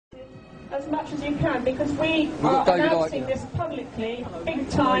as much as you can, because we are announcing this publicly, big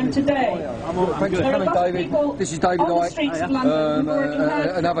time today. Thanks for coming, David. This is David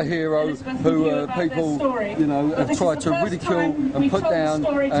Icke, another hero who people, you know, have tried to ridicule and put down.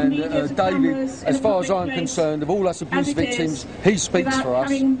 And David, as far as I'm concerned, of all us abuse victims, he speaks for us.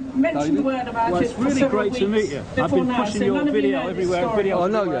 David? Well, it's really great to meet you. I've been pushing your video everywhere. I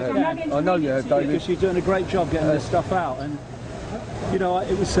know you have. I know you have, David. Because you're doing a great job getting this stuff out. And you know,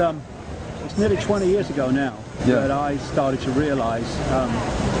 it was it's nearly 20 years ago now that I started to realise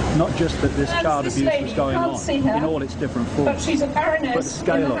not just that this child abuse was going on in all its different forms, but she's a baroness, but the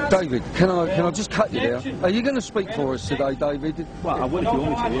scale of it. David, can I just cut you there? Are you going to speak for us today, David? Well, I would if you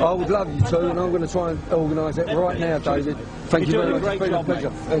want me to. I would love you to, and I'm going to try and organise it right now, David. Thank you very much. It's been a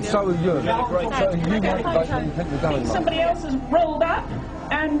pleasure. And so are you. Somebody else has rolled up.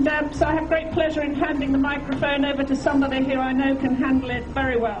 And so I have great pleasure in handing the microphone over to somebody who I know can handle it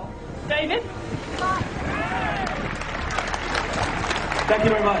very well. David? Thank you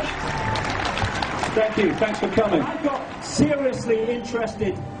very much. Thank you. Thanks for coming. I got seriously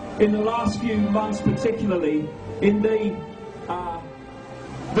interested in the last few months, particularly in the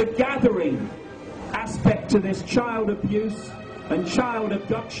gathering aspect to this child abuse and child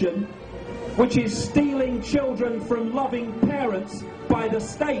abduction, which is stealing children from loving parents by the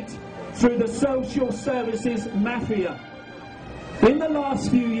state through the social services mafia. In the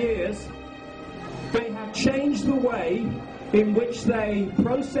last few years, they have changed the way in which they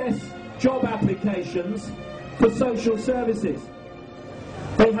process job applications for social services.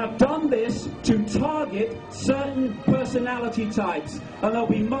 They have done this to target certain personality types, and there'll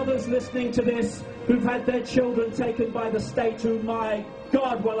be mothers listening to this who've had their children taken by the state who, my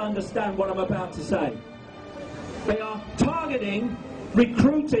God, will understand what I'm about to say. They are targeting,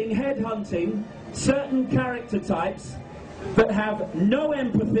 recruiting, headhunting certain character types that have no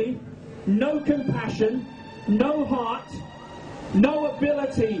empathy, no compassion, no heart, no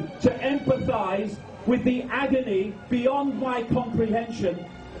ability to empathise with the agony beyond my comprehension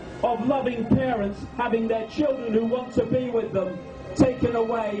of loving parents having their children who want to be with them taken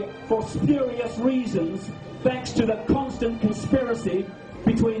away for spurious reasons, thanks to the constant conspiracy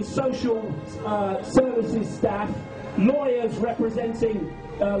between social services staff, lawyers representing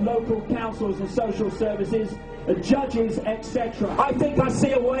local councils and social services, judges, etc. I think I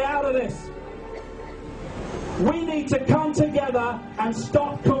see a way out of this. We need to come together and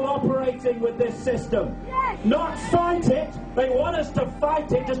stop cooperating with this system. Not fight it. They want us to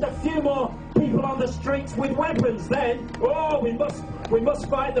fight it. Just a few more people on the streets with weapons. Then, oh, we must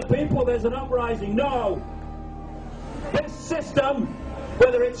fight the people. There's an uprising. No. This system,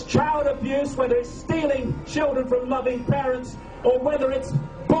 whether it's child abuse, whether it's stealing children from loving parents, or whether it's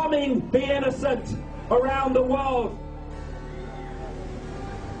bombing the innocent around the world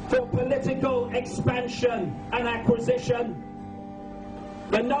for political expansion and acquisition,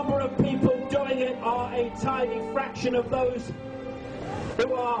 the number of people doing it are a tiny fraction of those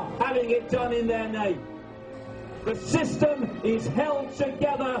who are having it done in their name. The system is held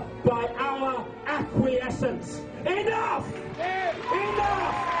together by our acquiescence. Enough!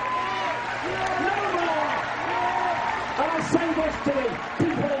 Enough! No more! And I say this to the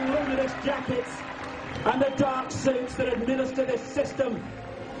people in luminous jackets and the dark suits that administer this system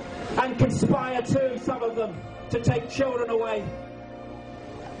and conspire too, some of them, to take children away.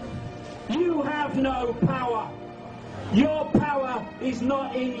 You have no power. Your power is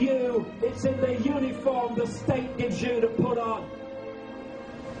not in you, it's in the uniform the state gives you to put on.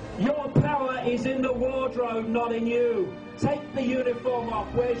 Your power is in the wardrobe, not in you. Take the uniform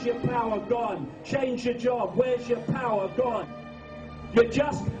off. Where's your power? Gone. Change your job. Where's your power? Gone. You're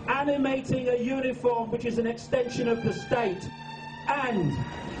just animating a uniform which is an extension of the state. And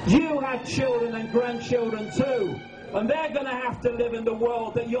you have children and grandchildren too. And they're going to have to live in the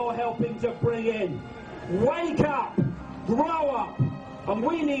world that you're helping to bring in. Wake up. Grow up. And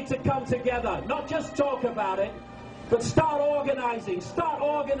we need to come together. Not just talk about it, but start organising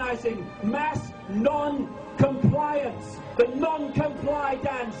mass non-compliance, the non-comply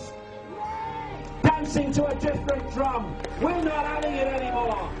dance, dancing to a different drum. We're not having it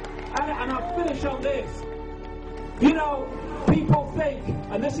anymore. And I'll finish on this. You know, people think,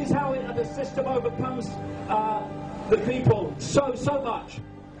 and this is how the system overcomes the people so much,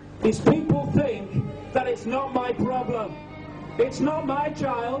 is people think that it's not my problem. It's not my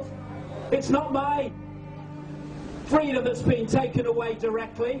child. It's not my freedom that's been taken away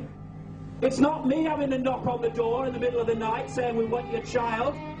directly. It's not me having to knock on the door in the middle of the night saying we want your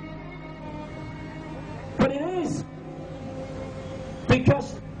child. But it is.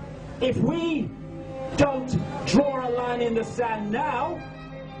 Because if we don't draw a line in the sand now,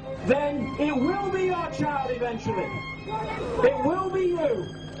 then it will be your child eventually. It will be you.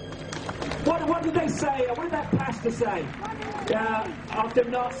 What did they say? What did that pastor say? After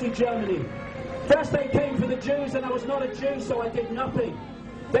Nazi Germany. First they came for the Jews and I was not a Jew, so I did nothing.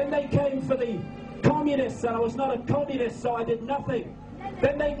 Then they came for the communists and I was not a communist, so I did nothing.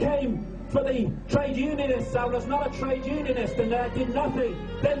 Then they came for the trade unionists, I was not a trade unionist and I did nothing.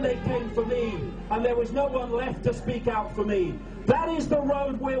 Then they came for me and there was no one left to speak out for me. That is the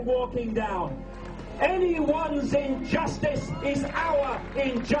road we're walking down. Anyone's injustice is our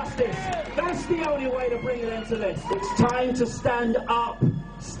injustice. That's the only way to bring an end to this. It's time to stand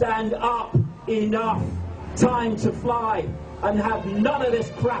up, enough. Time to fly and have none of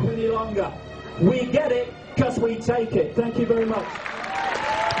this crap any longer. We get it because we take it. Thank you very much.